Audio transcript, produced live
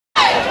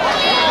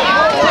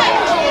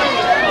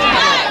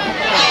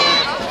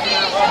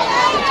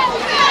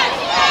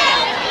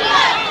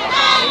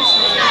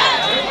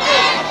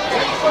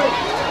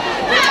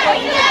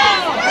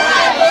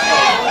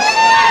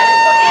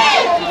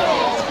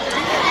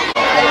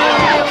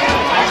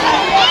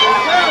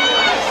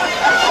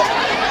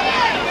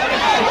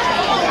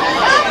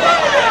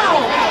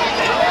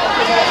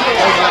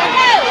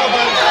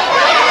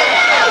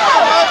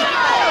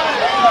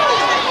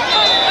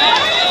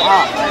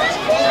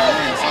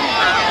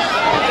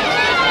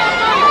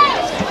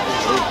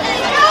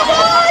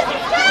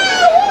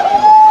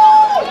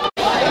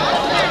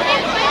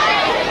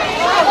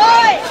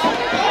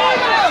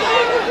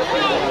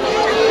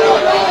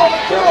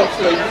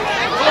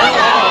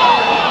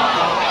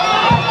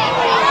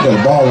Got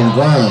the ball on the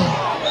ground.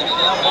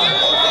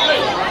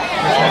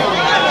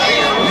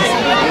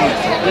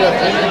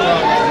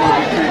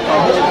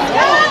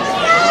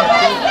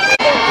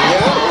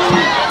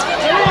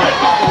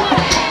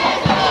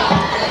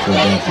 Full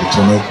down for the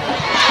tornado.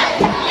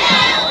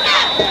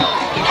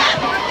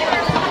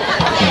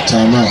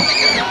 Timeout.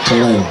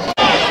 Tornado.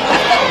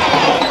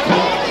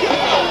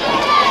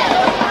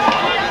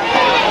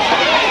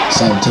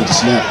 Simon take the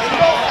snap.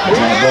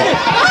 Drive back.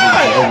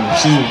 Over the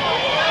receiver.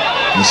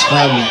 And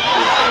scrambling.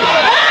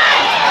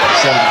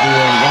 Side to do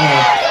on his own.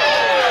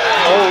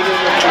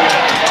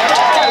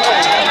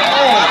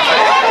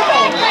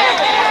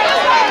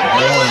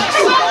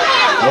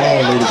 Hold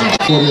on, ladies and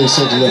gentlemen. 48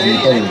 seconds left in the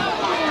third.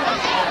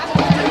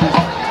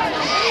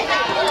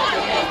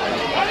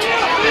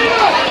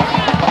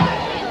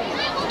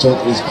 Took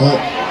his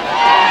punt.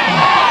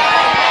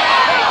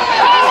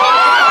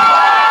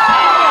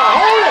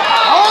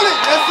 Hold it,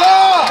 yes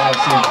sir.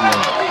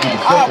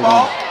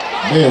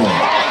 Bailey.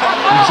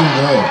 Who's in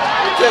the head?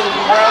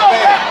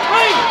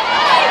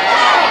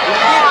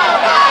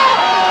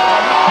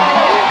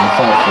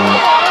 Fight for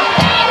it.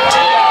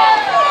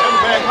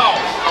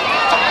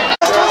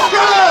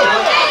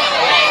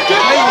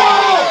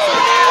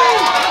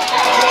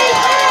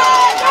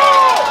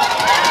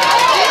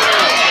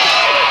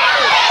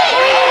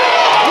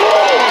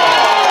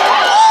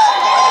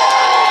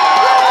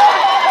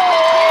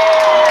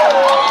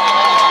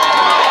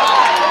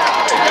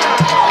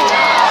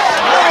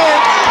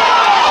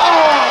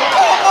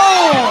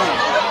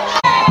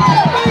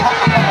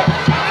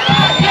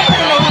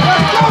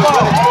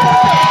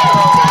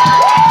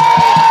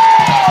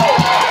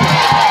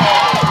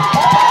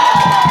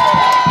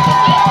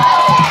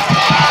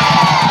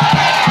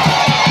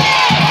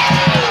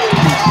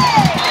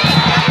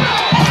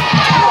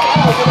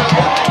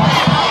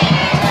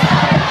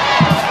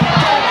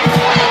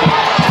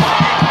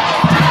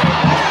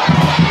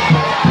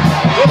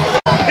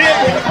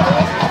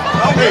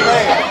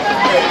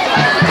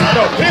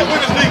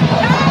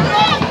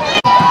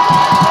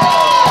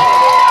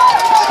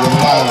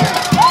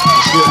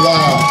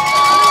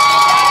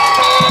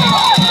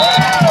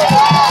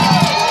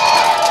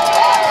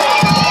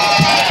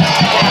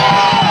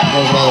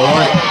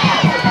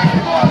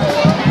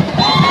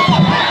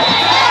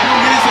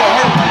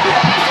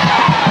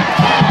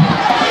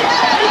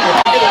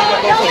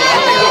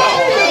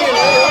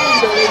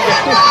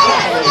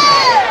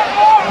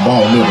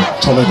 Ball middle,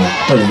 tornado,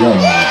 30-yard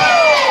line.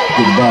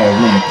 Good ball,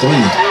 number 3.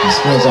 He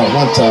spins out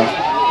one top.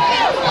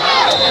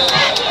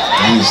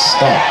 And he's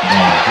stopped by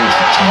here's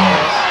the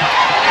Tornadoes.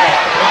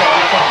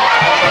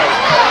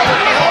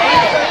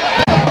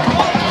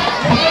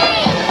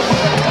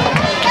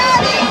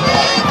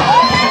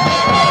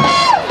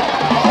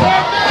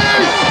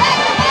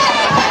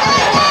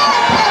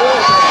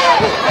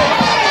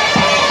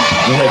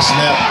 Direct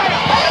snap.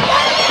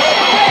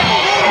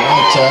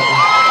 One tackle.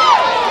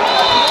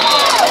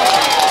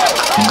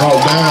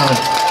 Brought down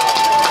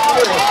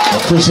by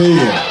Chris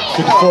Hill,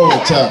 54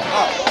 with tackle.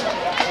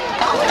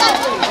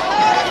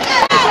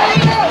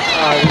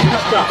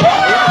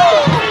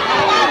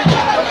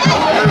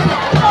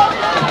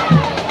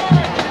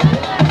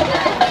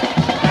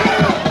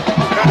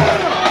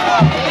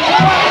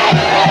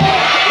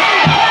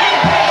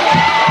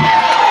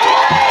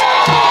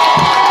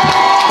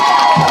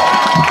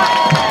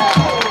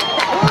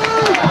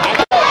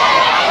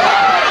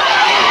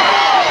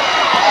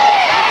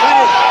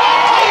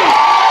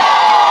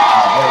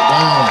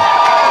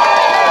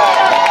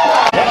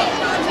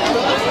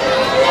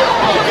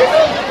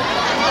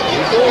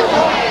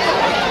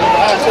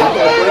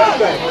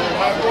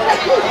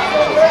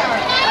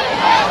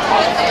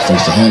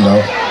 Takes the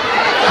handoff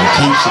and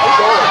keeps it.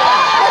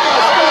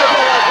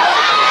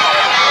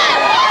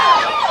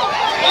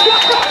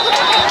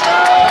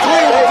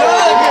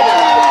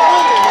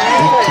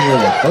 Big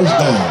carry, first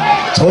down,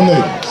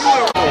 Tornadoes.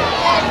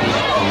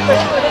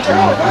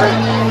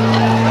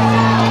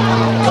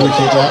 Quick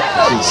kick out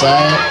to the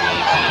side,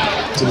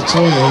 to the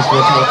twin. He's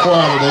been kind of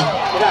quiet today.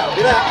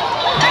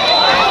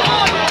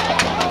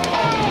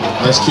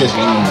 Nice catch,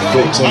 man.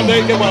 14. I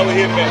think that's why we're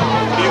here, man.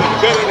 He was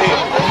better than him.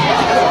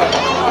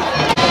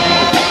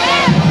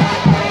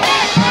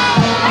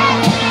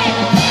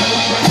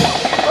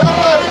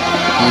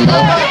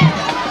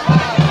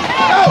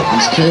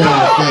 He's carrying the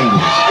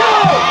fingers.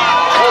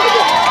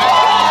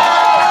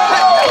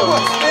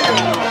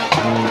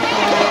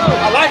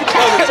 I like it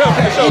because it's tough.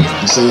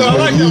 He says he's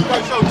ready to eat.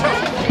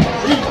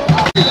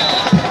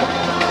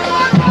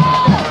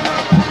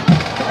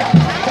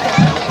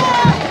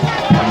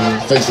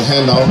 Fakes the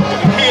handoff.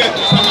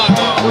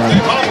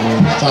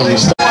 Time to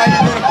start.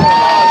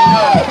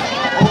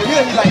 Over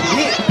here, he like to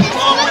hit.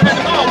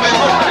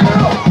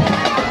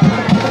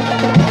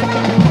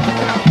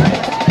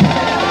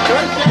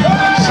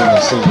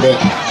 Sit back.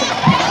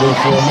 Look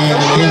for a man in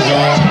the end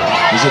zone.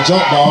 It's a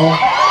jump ball.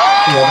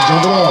 He had to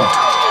jump it off.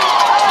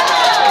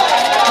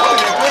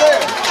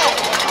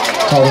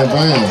 Caught in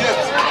bounds.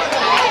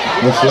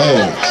 With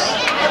flags.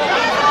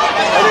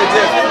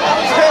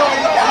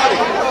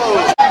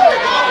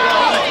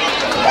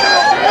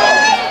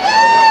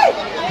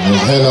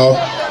 handoff.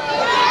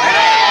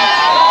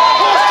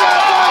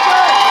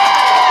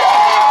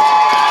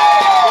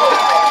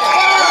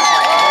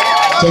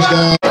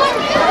 Touchdown.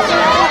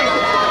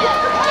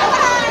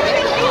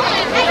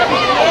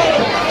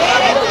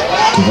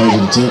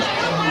 Conversion attempt.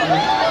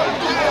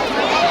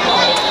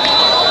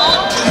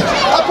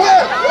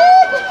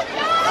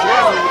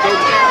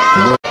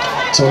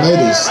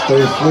 Tornadoes,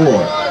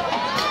 34.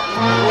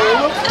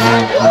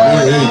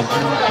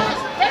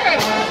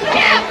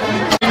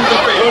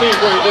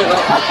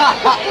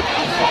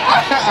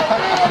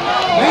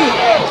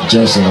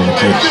 Johnson on the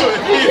catch.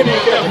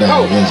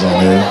 Down the end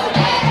zone area.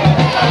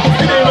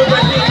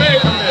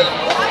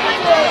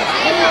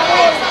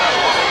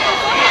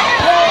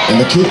 And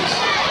the kick.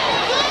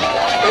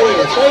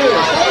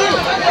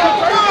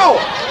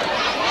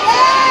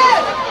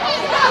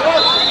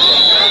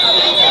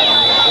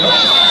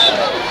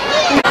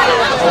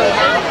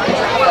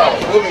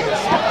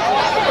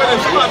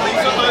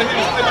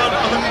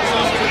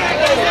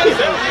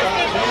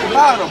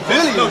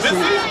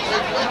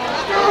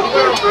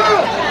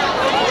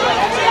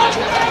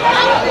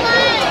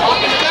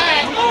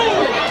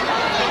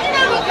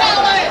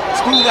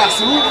 School got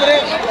sued for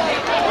that?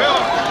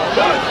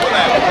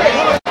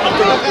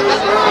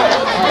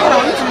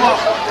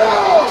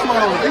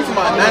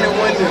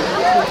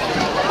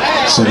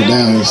 Second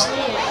down,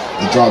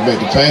 he dropped back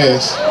to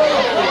pass.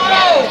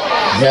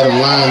 He had him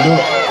lined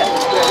up.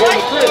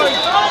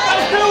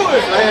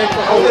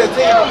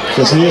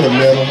 Because he had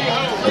met him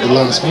at the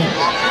line of scrimmage.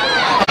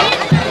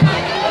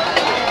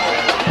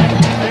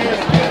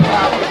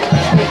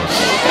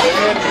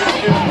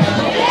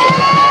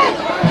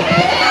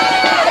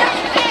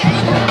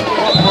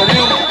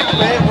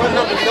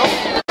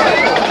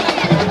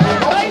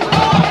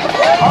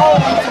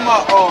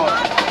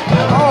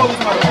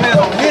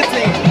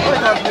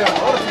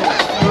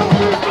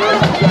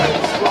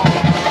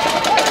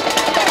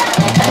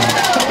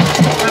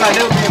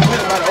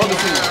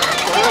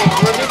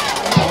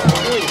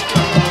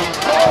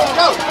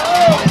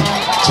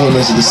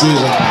 Makes a decision.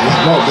 It's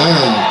brought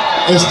down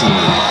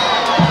instantly.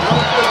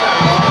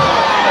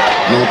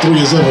 No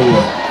 3 is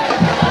everywhere.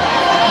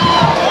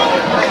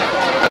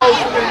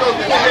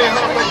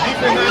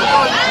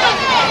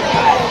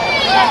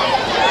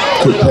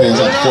 Quick pass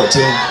out to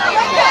 14.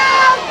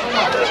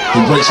 He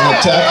breaks one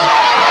tackle.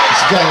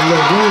 He's got a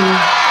little room.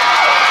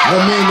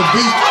 1 man to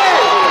beat.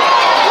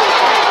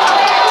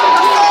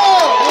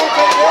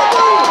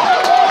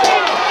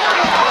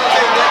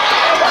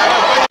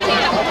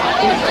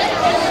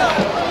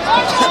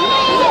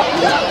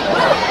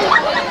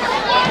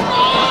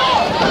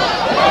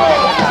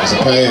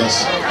 Pass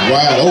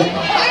wide open.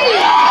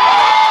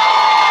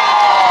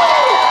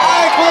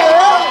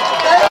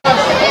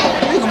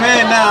 Nigga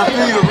man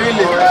downfield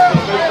really.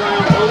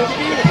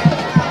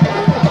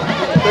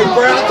 Big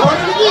Brown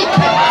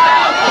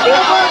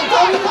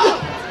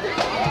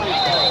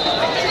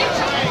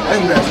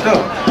That's messed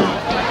up.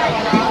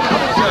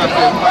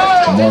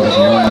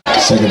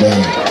 Second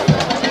down.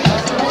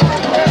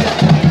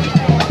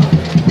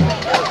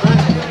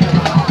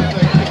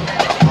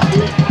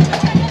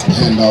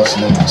 Handoffs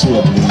number 2, I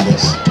believe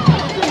that's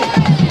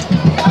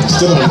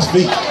still on his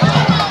feet.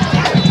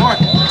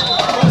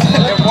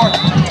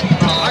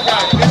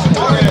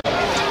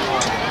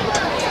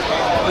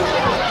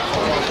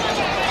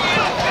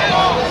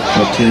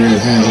 Okay,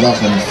 hands it off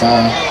number 5.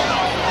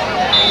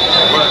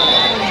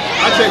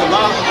 I take a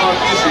lot of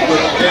issue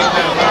with game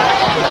down.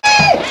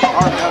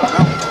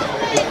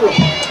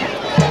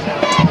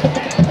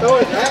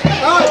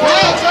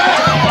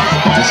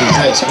 This is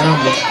Zach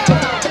Scrambles.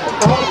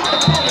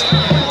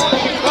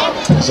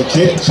 It's a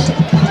catch.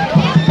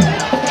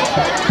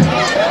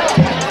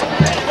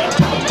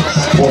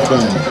 4th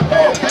down.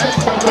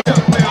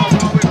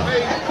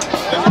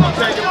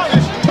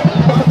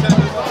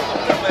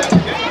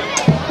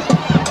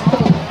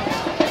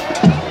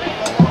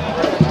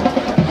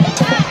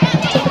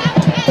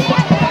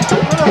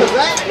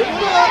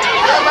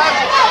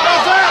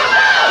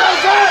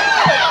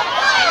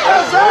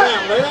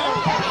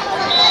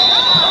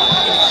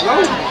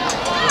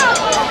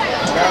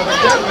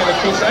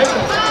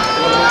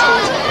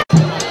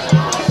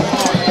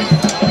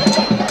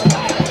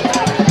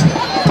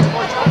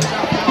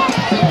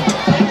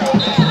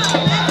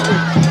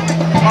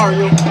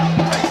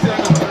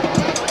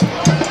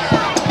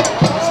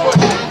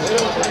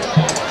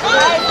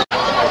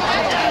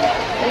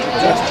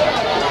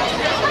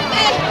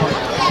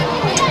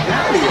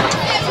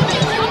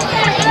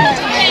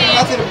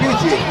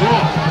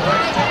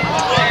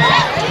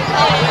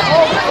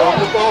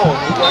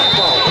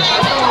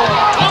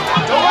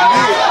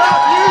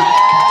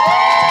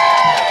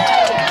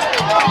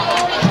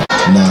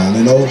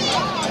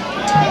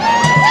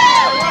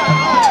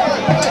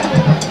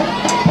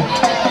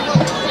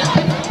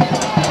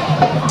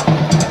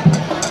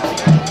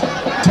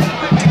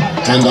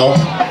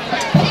 Handoff.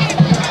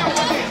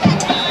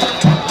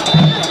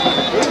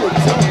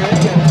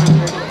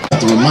 I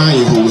have to remind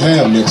you who we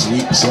have next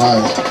week, so I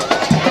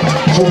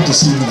hope to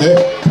see you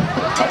there.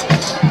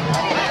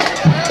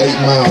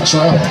 8 mile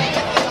travel.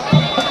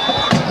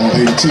 I on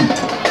 82.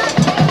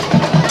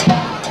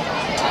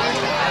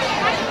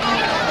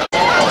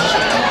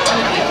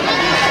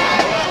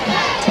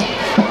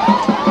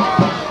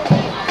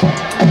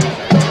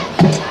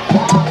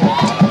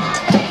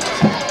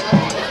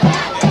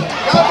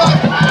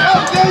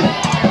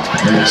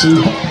 Number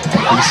 2,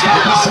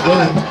 it's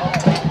run.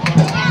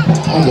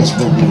 Almost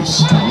broke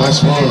loose.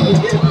 Nice run.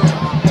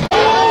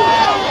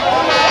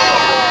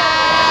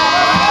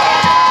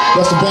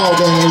 That's the ball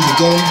game, ladies and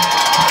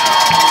gentlemen.